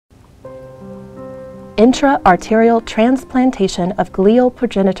intra-arterial transplantation of glial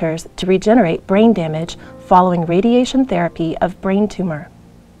progenitors to regenerate brain damage following radiation therapy of brain tumor.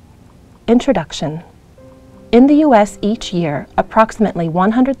 Introduction. In the U.S. each year, approximately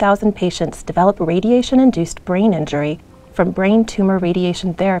 100,000 patients develop radiation-induced brain injury from brain tumor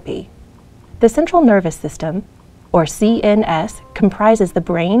radiation therapy. The central nervous system, or CNS, comprises the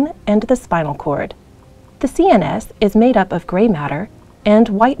brain and the spinal cord. The CNS is made up of gray matter and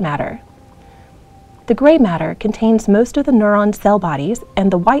white matter. The gray matter contains most of the neuron cell bodies,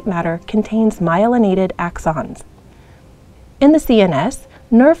 and the white matter contains myelinated axons. In the CNS,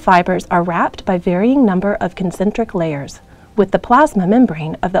 nerve fibers are wrapped by varying number of concentric layers, with the plasma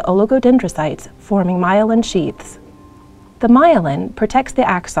membrane of the oligodendrocytes forming myelin sheaths. The myelin protects the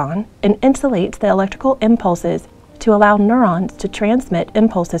axon and insulates the electrical impulses to allow neurons to transmit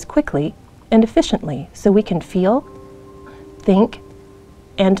impulses quickly and efficiently so we can feel, think,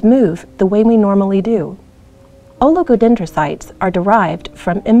 and move the way we normally do. Oligodendrocytes are derived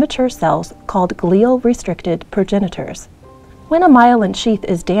from immature cells called glial-restricted progenitors. When a myelin sheath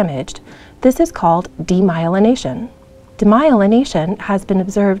is damaged, this is called demyelination. Demyelination has been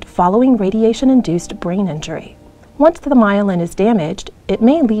observed following radiation-induced brain injury. Once the myelin is damaged, it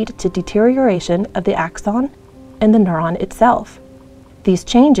may lead to deterioration of the axon and the neuron itself. These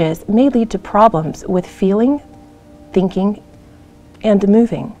changes may lead to problems with feeling, thinking, and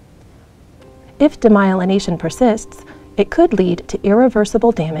moving. If demyelination persists, it could lead to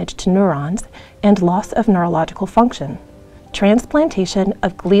irreversible damage to neurons and loss of neurological function. Transplantation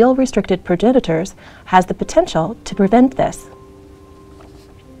of glial-restricted progenitors has the potential to prevent this.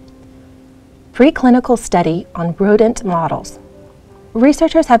 Preclinical study on rodent models.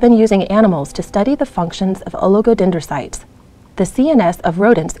 Researchers have been using animals to study the functions of oligodendrocytes. The CNS of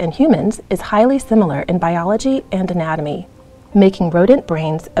rodents and humans is highly similar in biology and anatomy, making rodent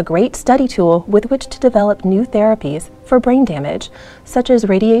brains a great study tool with which to develop new therapies for brain damage, such as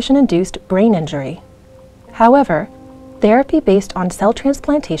radiation-induced brain injury. However, therapy based on cell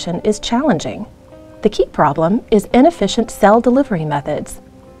transplantation is challenging. The key problem is inefficient cell delivery methods.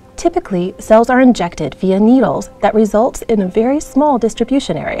 Typically, cells are injected via needles that results in a very small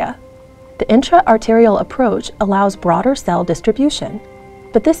distribution area. The intra-arterial approach allows broader cell distribution,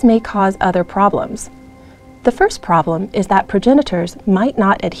 but this may cause other problems. The first problem is that progenitors might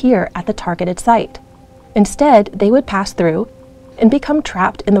not adhere at the targeted site. Instead, they would pass through and become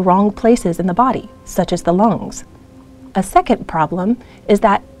trapped in the wrong places in the body, such as the lungs. A second problem is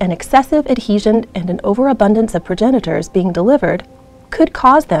that an excessive adhesion and an overabundance of progenitors being delivered could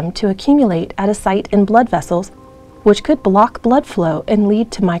cause them to accumulate at a site in blood vessels, which could block blood flow and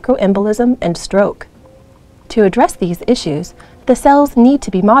lead to microembolism and stroke. To address these issues, the cells need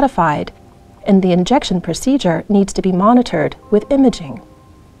to be modified, and the injection procedure needs to be monitored with imaging.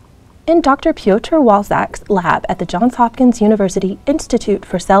 In Dr. Piotr Walczak's lab at the Johns Hopkins University Institute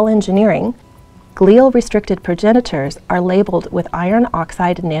for Cell Engineering, glial-restricted progenitors are labeled with iron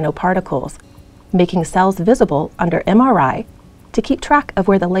oxide nanoparticles, making cells visible under MRI to keep track of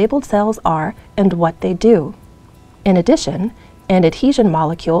where the labeled cells are and what they do. In addition, an adhesion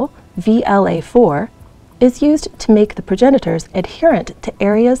molecule, VLA4, is used to make the progenitors adherent to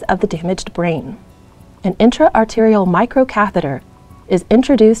areas of the damaged brain. An intra-arterial microcatheter is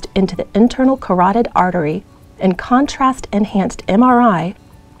introduced into the internal carotid artery, and contrast-enhanced MRI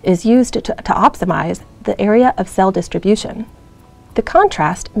is used to optimize the area of cell distribution. The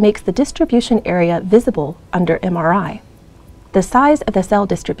contrast makes the distribution area visible under MRI. The size of the cell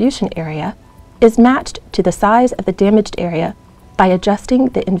distribution area is matched to the size of the damaged area by adjusting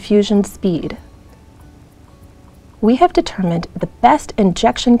the infusion speed. We have determined the best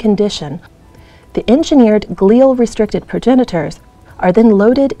injection condition. The engineered glial-restricted progenitors are then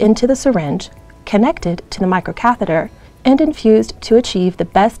loaded into the syringe, connected to the microcatheter, and infused to achieve the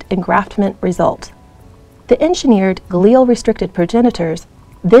best engraftment result. The engineered glial-restricted progenitors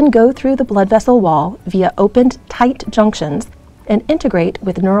then go through the blood vessel wall via opened tight junctions and integrate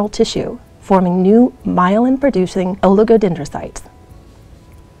with neural tissue, forming new myelin-producing oligodendrocytes.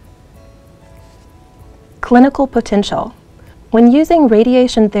 Clinical potential. When using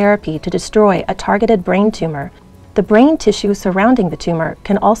radiation therapy to destroy a targeted brain tumor, the brain tissue surrounding the tumor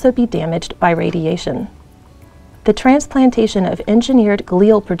can also be damaged by radiation. The transplantation of engineered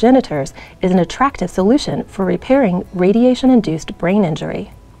glial progenitors is an attractive solution for repairing radiation-induced brain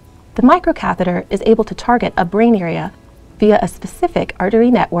injury. The microcatheter is able to target a brain area via a specific artery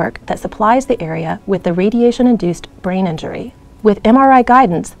network that supplies the area with the radiation-induced brain injury. With MRI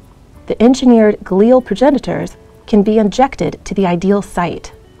guidance, the engineered glial progenitors can be injected to the ideal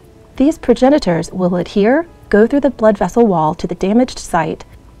site. These progenitors will adhere, go through the blood vessel wall to the damaged site,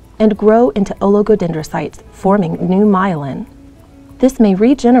 and grow into oligodendrocytes, forming new myelin. This may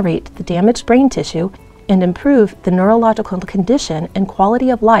regenerate the damaged brain tissue and improve the neurological condition and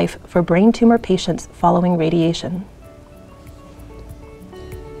quality of life for brain tumor patients following radiation.